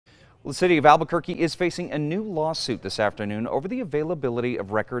The city of Albuquerque is facing a new lawsuit this afternoon over the availability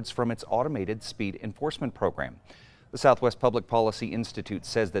of records from its automated speed enforcement program. The Southwest Public Policy Institute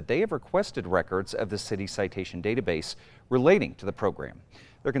says that they have requested records of the city citation database relating to the program.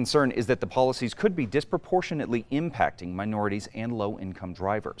 Their concern is that the policies could be disproportionately impacting minorities and low-income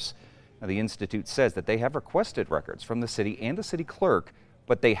drivers. Now, the Institute says that they have requested records from the city and the city clerk,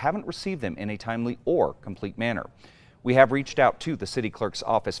 but they haven't received them in a timely or complete manner. We have reached out to the city clerk's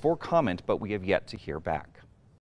office for comment, but we have yet to hear back.